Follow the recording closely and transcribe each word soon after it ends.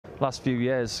last few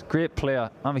years. Great player.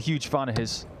 I'm a huge fan of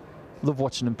his. Love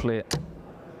watching him play.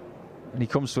 And he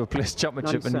comes to a place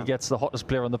championship and he gets the hottest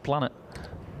player on the planet.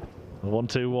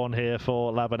 1-2-1 here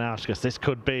for Labanauskas. This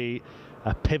could be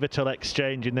a pivotal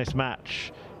exchange in this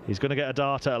match. He's going to get a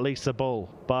dart at least the bull,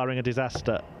 barring a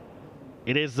disaster.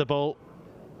 It is the bull.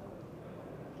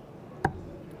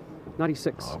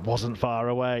 96. Oh, it wasn't far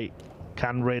away.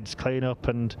 Can Rids clean up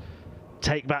and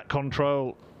take back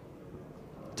control?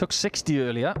 Took 60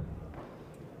 earlier,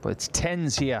 but it's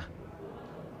 10s here.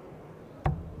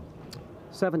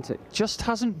 70. Just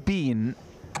hasn't been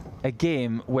a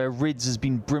game where Rids has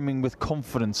been brimming with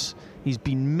confidence. He's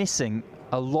been missing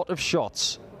a lot of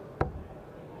shots.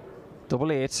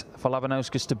 8-8 for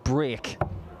Labanauskas to break.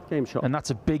 Game shot. And that's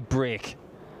a big break.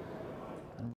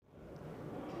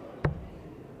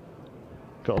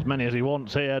 Got as many as he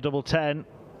wants here, double 10.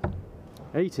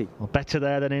 80. Well, better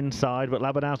there than inside, but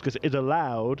Labanauskas is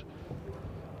allowed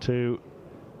to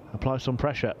apply some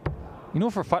pressure. You know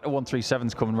for a fact a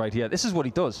 137's coming right here. This is what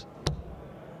he does.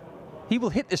 He will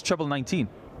hit this treble 19.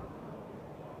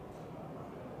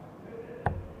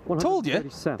 Told you,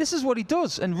 this is what he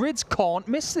does, and Rids can't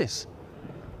miss this.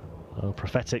 Oh,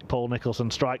 prophetic Paul Nicholson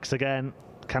strikes again.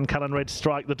 Can Callan Rids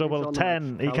strike the double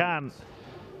 10? He can.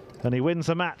 And he wins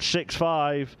the match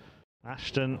 6-5.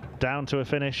 Ashton down to a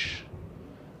finish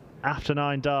after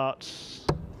 9 darts.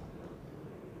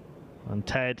 And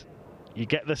Ted, you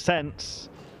get the sense,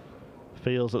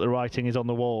 feels that the writing is on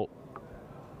the wall.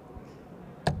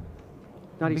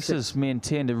 Lisa's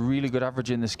maintained a really good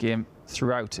average in this game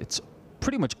throughout. It's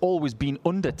pretty much always been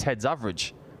under Ted's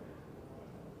average.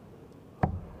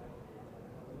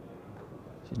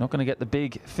 She's not going to get the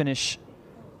big finish.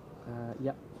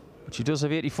 Yep. But she does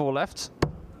have 84 left.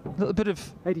 A little bit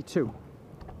of 82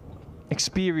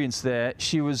 experience there.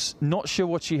 She was not sure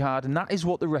what she had, and that is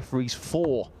what the referee's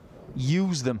for.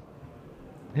 Use them.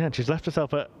 Yeah, she's left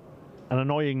herself at an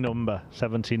annoying number,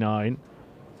 79.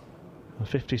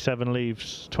 57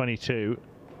 leaves 22.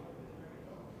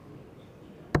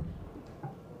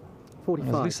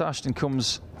 45. As Lisa Ashton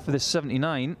comes for this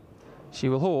 79, she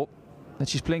will hope that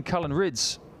she's playing Callan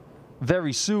Rids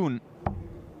very soon.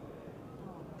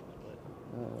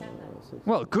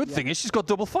 Well, good thing is she's got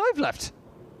double 5 left.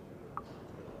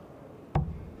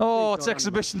 Oh, it's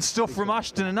exhibition stuff from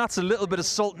Ashton, and that's a little bit of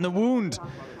salt in the wound,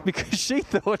 because she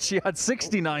thought she had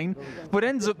 69, but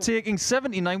ends up taking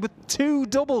 79 with 2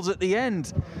 doubles at the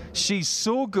end. She's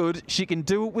so good, she can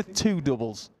do it with 2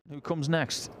 doubles. Who comes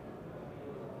next?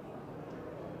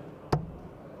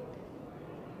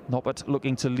 Noppert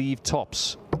looking to leave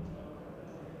tops.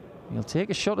 He'll take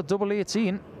a shot at double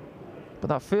 18, but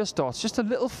that first dart's just a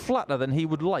little flatter than he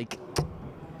would like.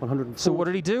 104. So what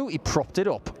did he do? He propped it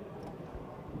up.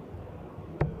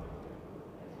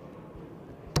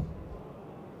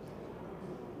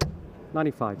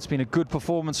 $95. It's been a good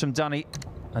performance from Danny,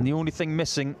 and the only thing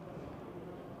missing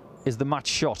is the match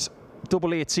shot.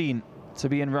 Double 18 to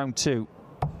be in round 2.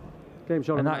 Game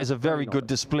shot. And that is a very good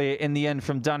display in the end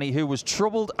from Danny, who was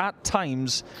troubled at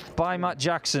times by Matt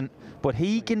Jackson, but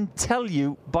he can tell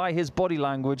you by his body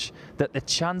language that the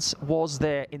chance was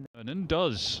there. Vernon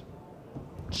does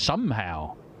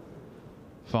somehow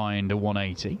find a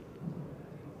 180.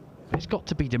 But it's got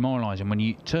to be demoralising when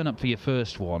you turn up for your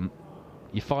first one,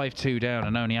 you're 5-2 down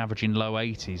and only averaging low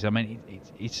 80s. I mean,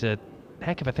 it's a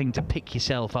heck of a thing to pick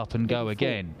yourself up and go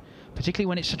again, particularly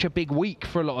when it's such a big week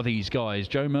for a lot of these guys,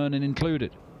 Joe Murnan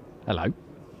included. Hello.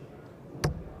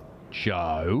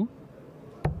 Joe.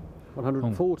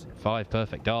 140. 5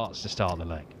 perfect darts to start the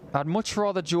leg. I'd much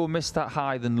rather Joe miss that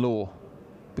high than low,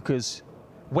 because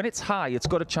when it's high, it's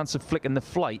got a chance of flicking the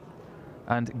flight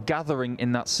and gathering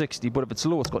in that 60, but if it's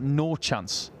low, it's got no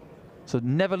chance. So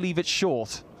never leave it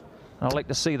short. I'd like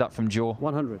to see that from Joe.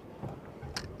 100.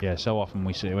 Yeah, so often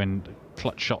we see when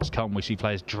clutch shots come, we see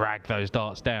players drag those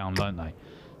darts down, don't they?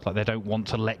 It's like they don't want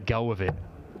to let go of it.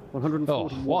 140.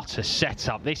 Oh, what a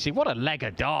setup this is. What a leg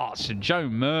of darts from Joe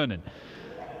Murnan.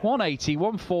 180,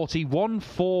 140,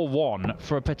 141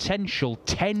 for a potential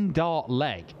 10-dart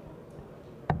leg.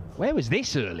 Where was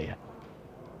this earlier?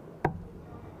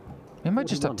 He might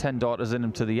just have 10 darters in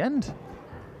him to the end.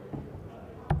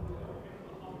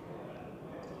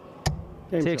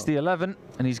 Takes the 11,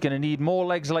 and he's going to need more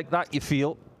legs like that, you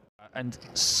feel, and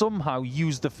somehow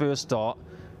use the first dart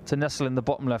to nestle in the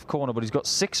bottom left corner, but he's got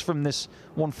 6 from this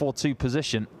 142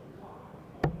 position.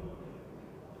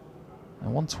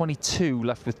 And 122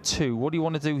 left with 2. What do you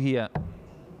want to do here?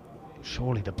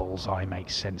 Surely the bullseye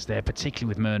makes sense there, particularly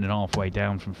with Mernon halfway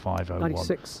down from 501.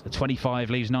 96. The 25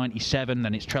 leaves 97,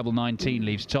 then it's treble 19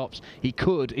 leaves tops. He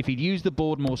could, if he'd used the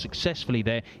board more successfully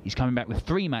there, he's coming back with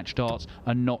 3 match darts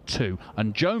and not 2.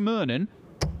 And Joe Mernon,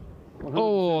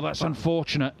 oh, that's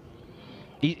unfortunate.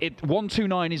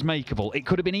 129 is makeable. It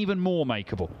could have been even more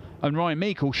makeable. And Ryan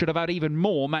Meikle should have had even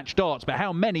more match darts, but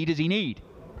how many does he need?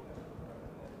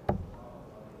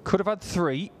 Could have had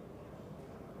 3.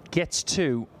 Gets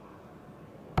 2.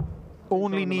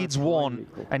 Only needs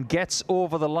 1 and gets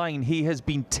over the line. He has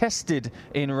been tested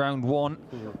in round 1,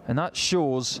 and that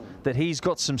shows that he's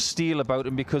got some steel about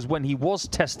him, because when he was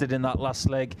tested in that last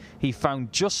leg, he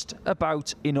found just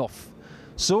about enough.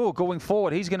 So going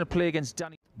forward, he's going to play against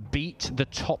Danny. Beat the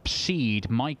top seed,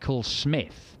 Michael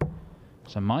Smith.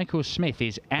 So Michael Smith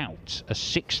is out. A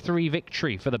 6-3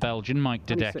 victory for the Belgian, Mike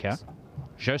De Decker.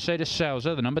 Jose de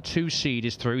Souza, the number 2 seed,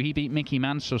 is through. He beat Mickey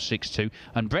Mansell 6-2.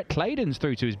 And Brett Claydon's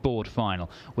through to his board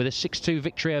final with a 6-2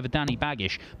 victory over Danny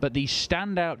Baggish. But the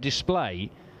standout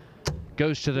display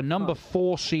goes to the number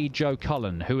 4 seed, Joe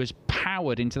Cullen, who has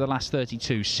powered into the last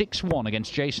 32. 6-1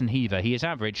 against Jason Heaver. He has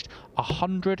averaged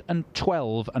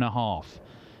 112.5.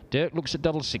 Dirk looks at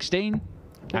double 16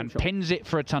 and pins it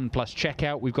for a ton plus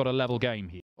checkout. We've got a level game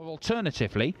here. Or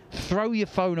alternatively, throw your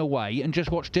phone away and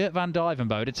just watch Dirk van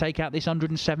Dijvenbode take out this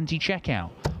 170 checkout,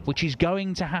 which is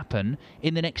going to happen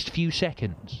in the next few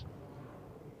seconds.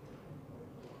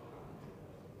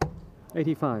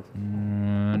 85.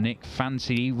 Nick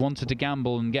fancied, he wanted to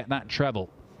gamble and get that treble.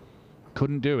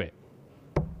 Couldn't do it.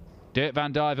 Dirk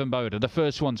van Dijvenbode, the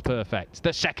first one's perfect.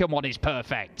 The second one is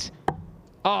perfect.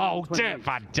 Oh, Dirk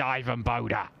van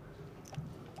Dijvenbode.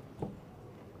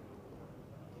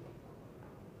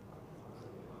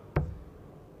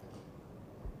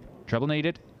 Treble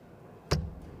needed.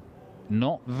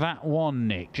 Not that one,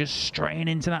 Nick. Just straying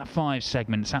into that 5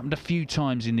 segment. It's happened a few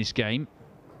times in this game.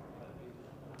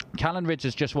 Callan Ridge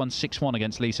has just won 6-1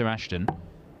 against Lisa Ashton.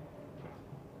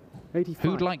 85.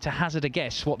 Who'd like to hazard a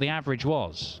guess what the average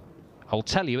was? I'll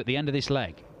tell you at the end of this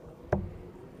leg.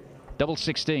 Double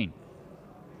 16.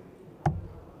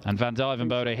 And van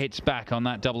Dijvenbode hits back on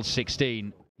that double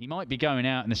 16. He might be going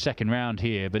out in the second round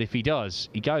here, but if he does,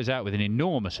 he goes out with an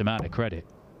enormous amount of credit.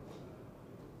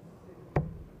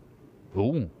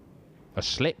 Ooh, a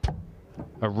slip.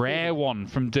 A rare one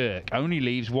from Dirk. Only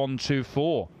leaves 1, 2,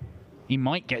 4. He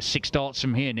might get 6 darts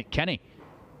from here, Nick Kenny.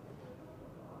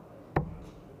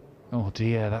 Oh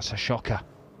dear, that's a shocker.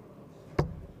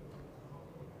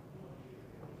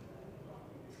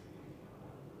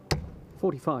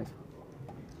 $45.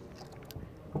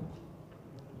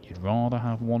 You'd rather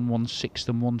have 116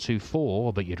 than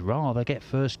 124, but you'd rather get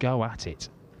first go at it.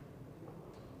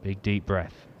 Big deep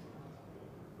breath.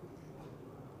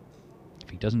 If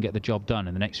he doesn't get the job done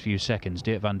in the next few seconds,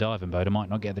 Dirk van Dijvenbode might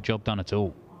not get the job done at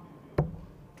all.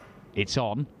 It's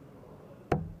on.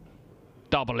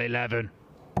 Double 11.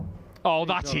 Oh,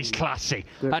 that is classy.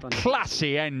 A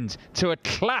classy end to a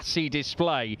classy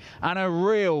display and a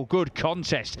real good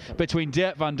contest between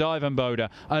Dirk van Dijvenbode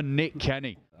and Nick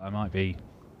Kenny. I might be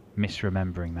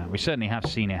misremembering that. We certainly have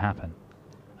seen it happen.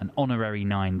 An honorary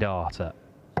 9-darter.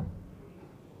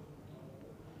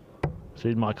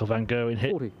 Seen Michael van Gerwen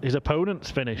hit 40. his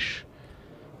opponent's finish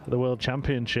at the World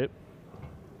Championship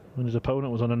when his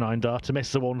opponent was on a 9-darter,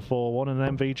 missed the 1-4-1, and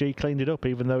then MVG cleaned it up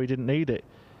even though he didn't need it.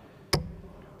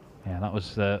 Yeah, that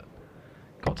was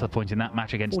got to the point in that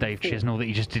match against Dave Chisnell that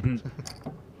he just didn't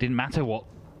matter what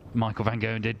Michael van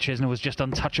Gerwen did. Chisnell was just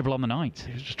untouchable on the night.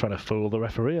 He was just trying to fool the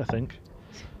referee, I think.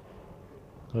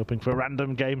 Hoping for a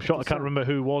random game shot. I can't remember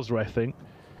who was reffing,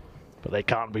 but they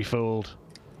can't be fooled.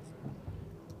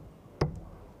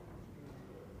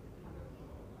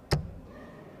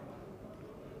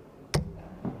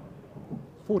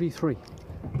 $43.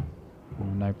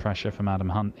 No pressure from Adam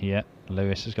Hunt yet.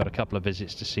 Lewis has got a couple of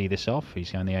visits to see this off.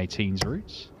 He's going the 18s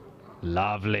routes.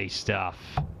 Lovely stuff.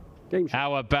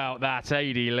 How about that,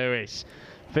 AD Lewis?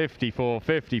 54,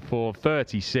 54,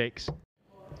 36.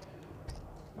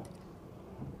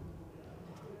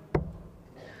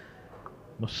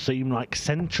 Must seem like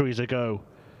centuries ago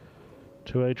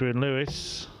to Adrian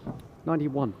Lewis.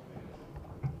 91.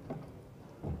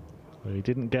 Well, he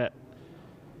didn't get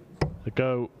a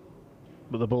go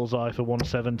with the bullseye for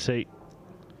 170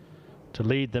 to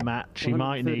lead the match. He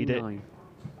might need it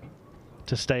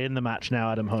to stay in the match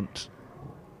now, Adam Hunt.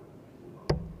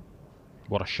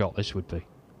 What a shot this would be.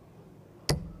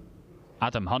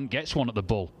 Adam Hunt gets one at the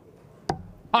bull.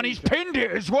 And he's pinned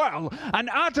it as well. And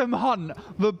Adam Hunt,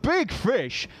 the big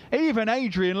fish, even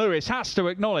Adrian Lewis has to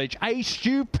acknowledge a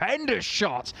stupendous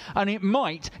shot. And it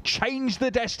might change the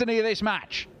destiny of this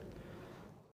match.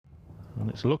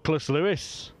 It's luckless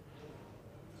Lewis.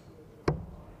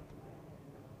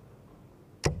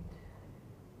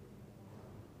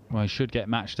 Well, he should get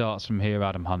match starts from here,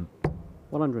 Adam Hunt.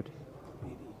 100.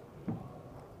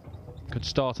 Good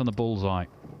start on the bullseye.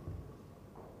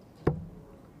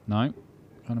 No,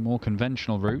 on a more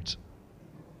conventional route.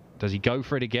 Does he go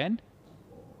for it again?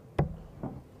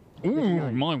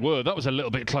 Ooh, my word, that was a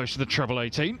little bit close to the treble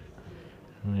 18.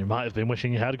 You might have been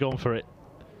wishing you had gone for it.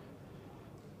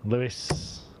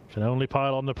 Lewis can only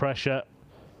pile on the pressure.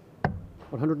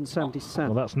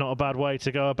 177. Well, that's not a bad way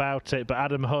to go about it, but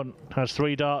Adam Hunt has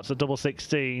 3 darts at double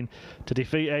 16 to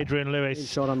defeat Adrian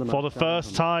Lewis for the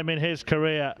first time in his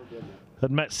career. Had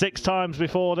met 6 times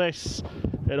before this.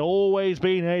 It had always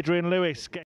been Adrian Lewis.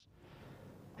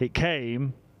 It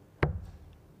came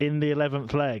in the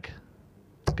 11th leg.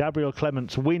 It's Gabriel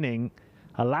Clements winning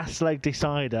a last leg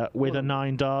decider with a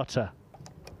 9-darter.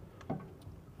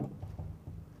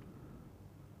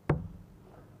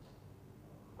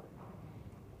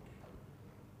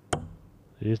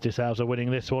 Here's De Sousa winning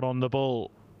this one on the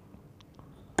ball.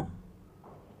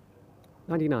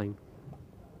 99.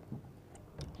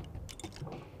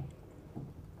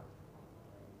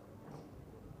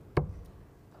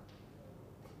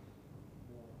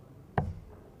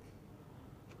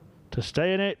 To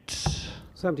stay in it.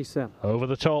 77. Over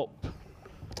the top.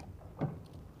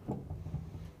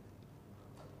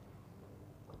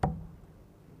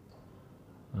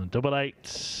 And double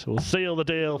 8 will seal the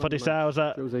deal for De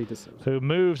Sousa, Jose De Sousa, who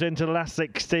moves into the last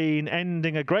 16,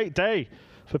 ending a great day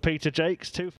for Peter Jakes.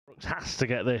 Brooks has to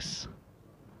get this.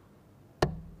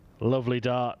 Lovely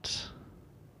dart.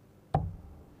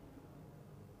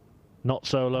 Not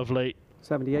so lovely.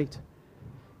 78.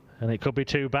 And it could be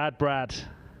too bad, Brad.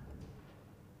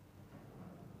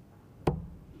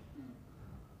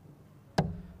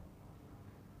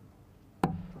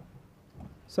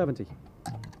 $70.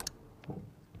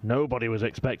 Nobody was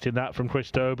expecting that from Chris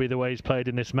Dobey, the way he's played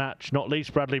in this match. Not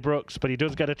least Bradley Brooks, but he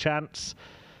does get a chance.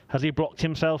 Has he blocked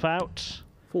himself out?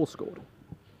 4 scored.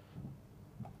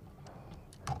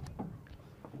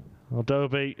 Well,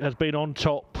 Dobey has been on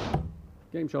top.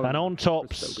 Game shot. And on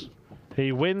tops,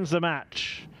 he wins the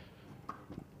match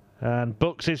and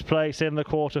books his place in the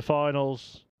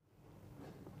quarterfinals.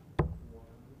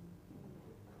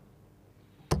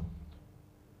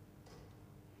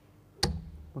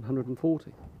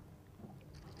 $140.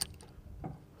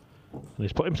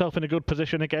 He's put himself in a good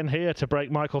position again here to break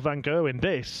Michael van Gerwen.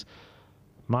 This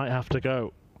might have to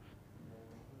go.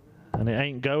 And it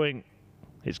ain't going.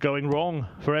 It's going wrong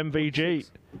for MVG.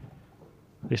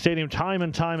 We've seen him time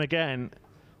and time again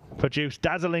produce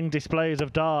dazzling displays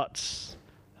of darts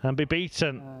and be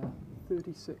beaten.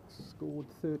 36, scored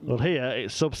 30. Well, here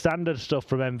it's substandard stuff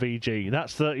from MVG.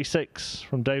 That's 36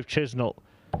 from Dave Chisnall.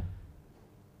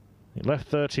 He left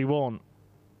 31.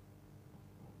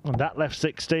 And that left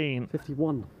 16.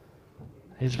 51.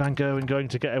 Is Van Gerwen going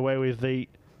to get away with the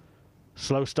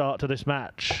slow start to this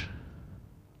match?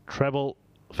 Treble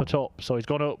for top, so he's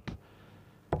gone up.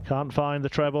 Can't find the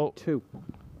treble. 2.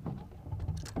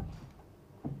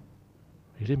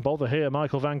 He didn't bother here,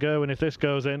 Michael van Gerwen, if this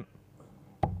goes in.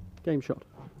 Game shot.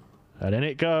 And in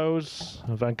it goes.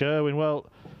 And Van Gerwen, well,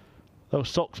 those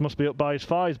socks must be up by his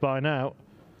thighs by now.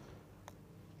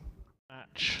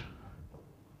 Match.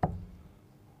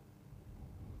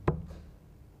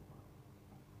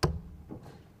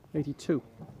 $82.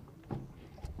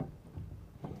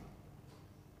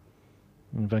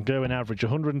 And Van Gerwen averaged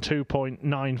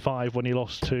 102.95 when he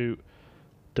lost to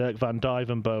Dirk van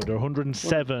Dijvenbode,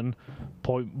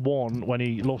 107.1 when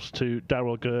he lost to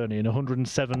Daryl Gurney, and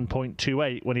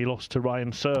 107.28 when he lost to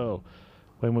Ryan Searle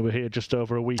when we were here just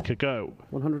over a week ago.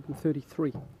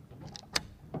 133.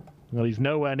 Well, he's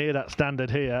nowhere near that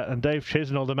standard here, and Dave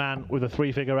Chisnall, the man with a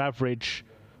 3-figure average,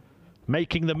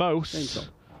 making the most.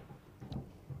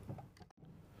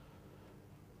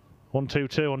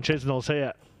 1-2-2 on Chisnall's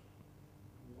here.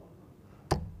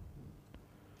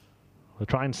 We'll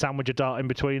try and sandwich a dart in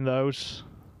between those.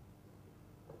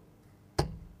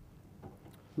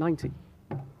 90.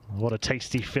 What a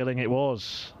tasty filling it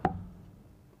was.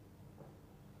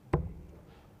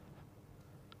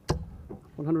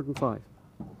 105.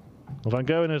 Well, Van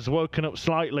Gerwen has woken up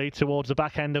slightly towards the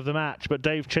back end of the match, but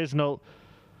Dave Chisnall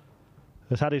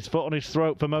has had his foot on his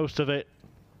throat for most of it.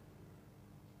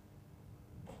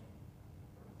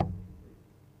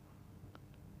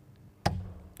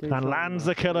 And lands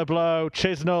the killer blow.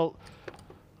 Chisnall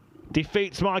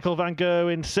defeats Michael van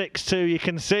Gerwen 6-2. You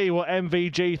can see what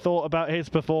MVG thought about his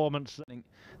performance.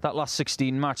 That last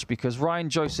 16 match, because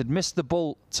Ryan Joyce had missed the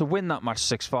bull to win that match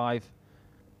 6-5.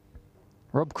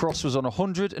 Rob Cross was on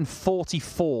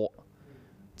 144.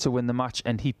 to win the match,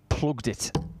 and he plugged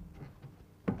it.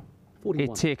 41.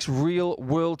 It takes real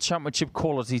World Championship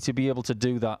quality to be able to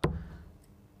do that.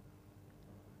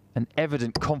 An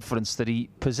evident confidence that he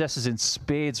possesses in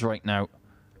spades right now.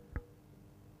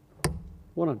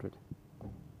 100.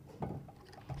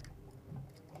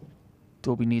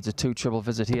 Dobey needs a 2-treble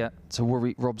visit here to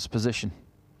worry Rob's position.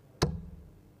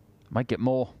 Might get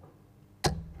more.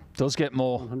 Does get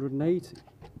more. 180.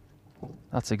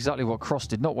 That's exactly what Cross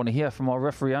did not want to hear from our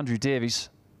referee, Andrew Davies.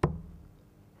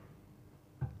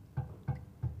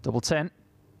 Double 10.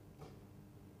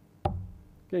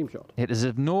 Game shot. It is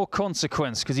of no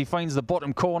consequence because he finds the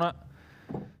bottom corner.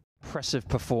 Impressive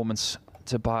performance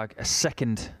to bag a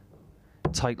second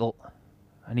title.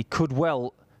 And he could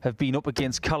well have been up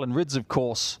against Callan Rydz, of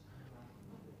course,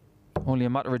 only a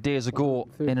matter of days ago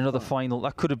in another final.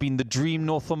 That could have been the dream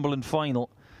Northumberland final.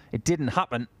 It didn't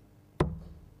happen.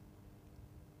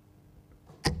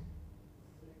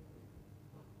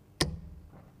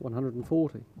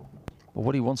 $140. But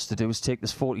what he wants to do is take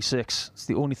this 46. It's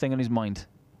the only thing on his mind.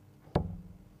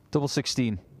 Double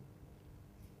 16.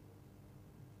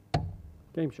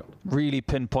 Game shot. Really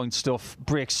pinpoint stuff.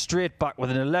 Breaks straight back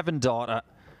with an 11 darter.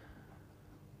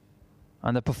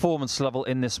 And the performance level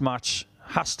in this match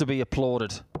has to be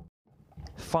applauded.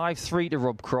 5-3 to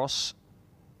Rob Cross.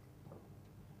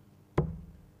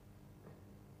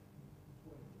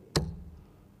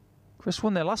 Chris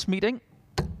won their last meeting.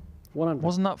 100.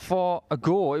 Wasn't that far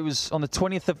ago. It was on the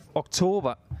 20th of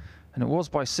October. And it was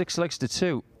by 6 legs to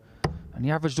 2. And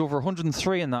he averaged over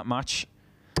 103 in that match.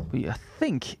 But I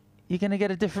think you're going to get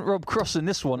a different Rob Cross in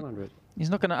this one. 100. He's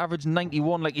not going to average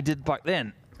 91 like he did back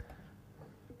then.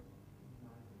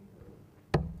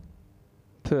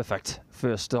 Perfect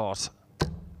first start.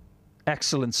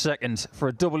 Excellent second for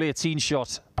a double 18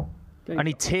 shot. And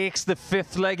he takes the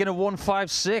 5th leg in a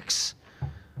 156.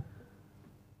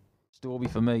 Dobey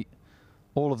for me.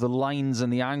 All of the lines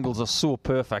and the angles are so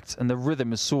perfect and the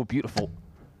rhythm is so beautiful.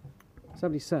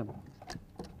 77.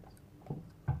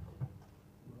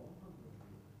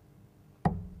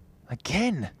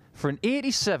 Again, for an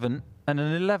 87 and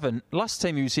an 11, last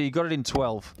time he was here, he got it in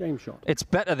 12. Game shot. It's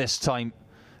better this time.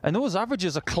 And those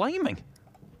averages are climbing.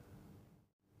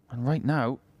 And right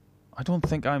now, I don't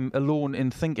think I'm alone in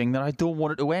thinking that I don't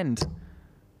want it to end.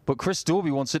 But Chris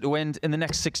Dobey wants it to end in the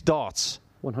next 6 darts.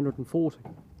 140.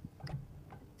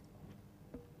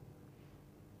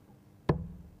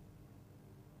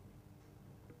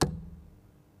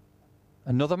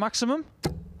 Another maximum?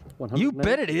 You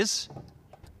bet it is.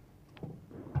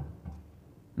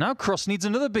 Now Cross needs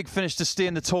another big finish to stay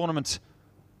in the tournament.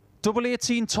 Double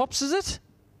 18 tops, is it?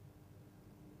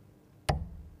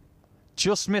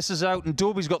 Just misses out, and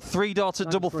Dobey's got 3 darts at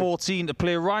double 14 to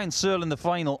play Ryan Searle in the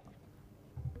final.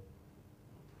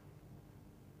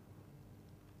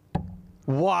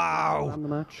 Wow,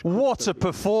 what a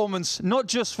performance, not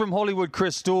just from Hollywood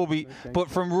Chris Dobey, but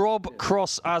from Rob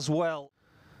Cross as well.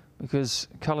 Because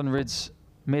Callan Rydz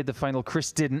made the final,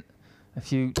 Chris didn't a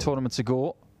few tournaments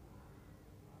ago.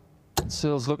 And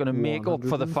Searle's looking to make up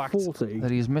for the fact that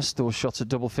he's missed those shots at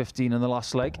double 15 in the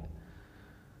last leg.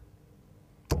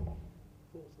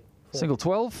 Single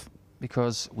 12,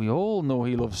 because we all know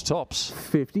he loves tops.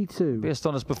 52. Based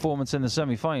on his performance in the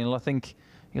semi-final, I think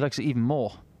he likes it even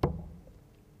more.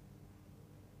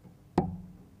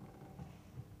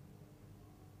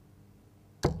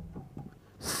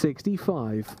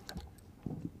 $65.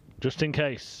 Just in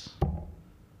case.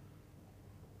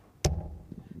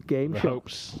 Game the shot.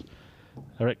 Hopes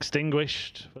are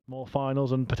extinguished for more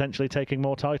finals and potentially taking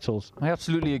more titles. I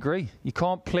absolutely agree. You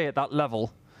can't play at that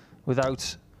level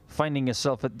without finding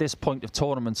yourself at this point of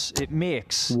tournaments. It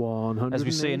makes, as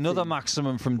we say, another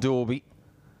maximum from Dobey.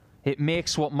 It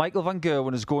makes what Michael van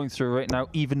Gerwen is going through right now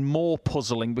even more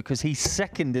puzzling, because he's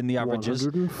second in the averages,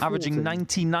 averaging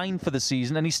 99 for the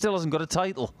season, and he still hasn't got a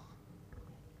title.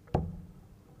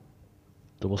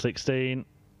 Double 16.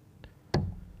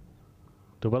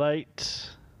 Double 8.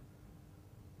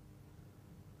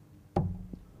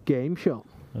 Game shot.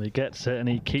 And he gets it, and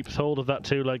he keeps hold of that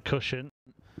 2-leg cushion.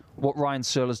 What Ryan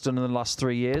Searle has done in the last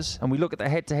 3 years, and we look at the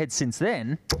head-to-head since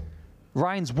then,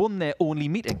 Ryan's won their only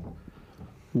meeting.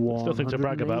 There's nothing to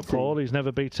brag about, Paul. He's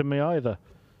never beaten me either.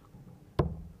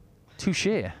 Touche.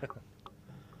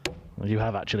 Well, you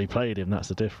have actually played him, that's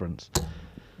the difference.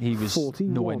 He was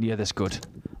 41. Nowhere near this good.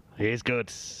 He is good.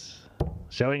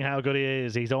 Showing how good he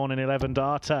is. He's on an 11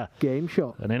 darter. Game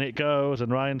shot. And in it goes,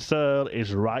 and Ryan Searle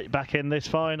is right back in this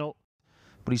final.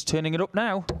 But he's turning it up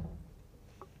now.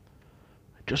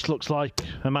 It just looks like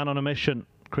a man on a mission,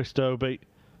 Chris Dobey.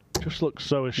 Just looks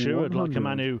so assured, 100. like a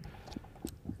man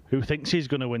Who thinks he's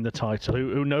going to win the title?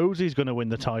 Who knows he's going to win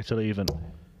the title even?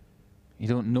 You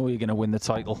don't know you're going to win the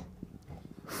title.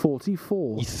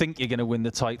 44. You think you're going to win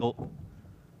the title,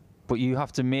 but you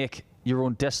have to make your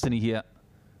own destiny here.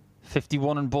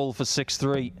 51 and bull for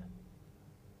 6-3.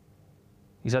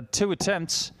 He's had 2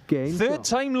 attempts. Game Third shot.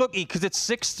 time lucky because it's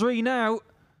 6-3 now.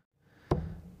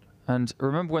 And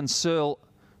remember when Searle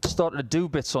started to do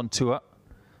bits on tour?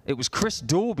 It was Chris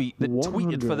Dobie that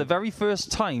tweeted for the very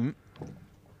first time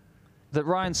that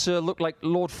Ryan Searle looked like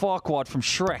Lord Farquaad from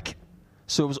Shrek.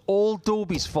 So it was all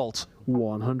Dobie's fault.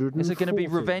 140. Is it going to be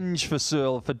revenge for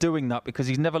Searle for doing that because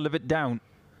he's never lived it down?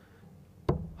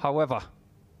 However,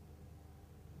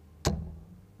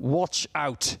 watch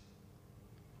out.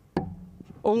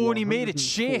 Oh, and he made it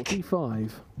shake.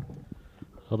 45.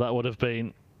 Well, that would have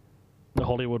been the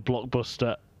Hollywood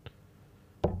blockbuster.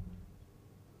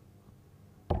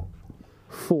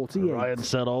 48. Ryan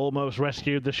Searle almost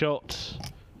rescued the shot.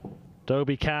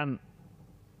 Dobie can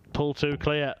pull 2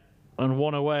 clear and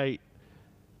 1 away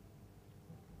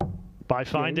by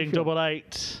finding shot. double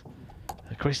 8.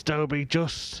 Chris Dobie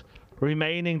just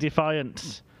remaining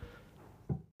defiant.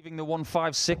 Leaving the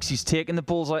 156, he's taking the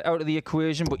bullseye out of the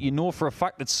equation, but you know for a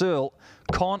fact that Searle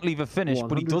can't leave a finish,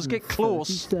 but he does get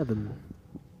close. 137.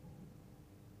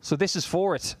 So this is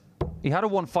for it. He had a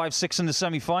 156 in the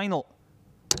semi-final.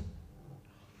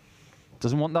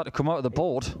 Doesn't want that to come out of the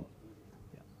board.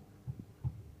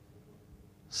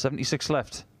 76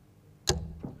 left.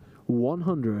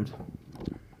 100.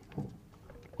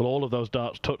 Well, all of those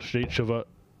darts touched each other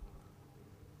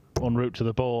en route to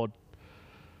the board.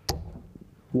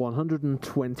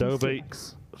 126. Dobie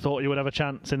thought he would have a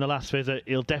chance in the last visit.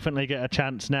 He'll definitely get a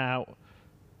chance now.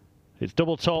 It's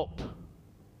double top.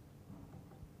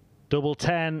 Double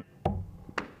 10.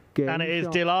 Game And it is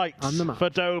shot delight and the match. for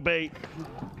Dobie,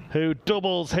 who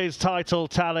doubles his title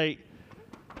tally,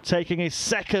 taking his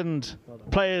second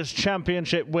Players'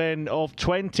 Championship win of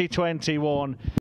 2021.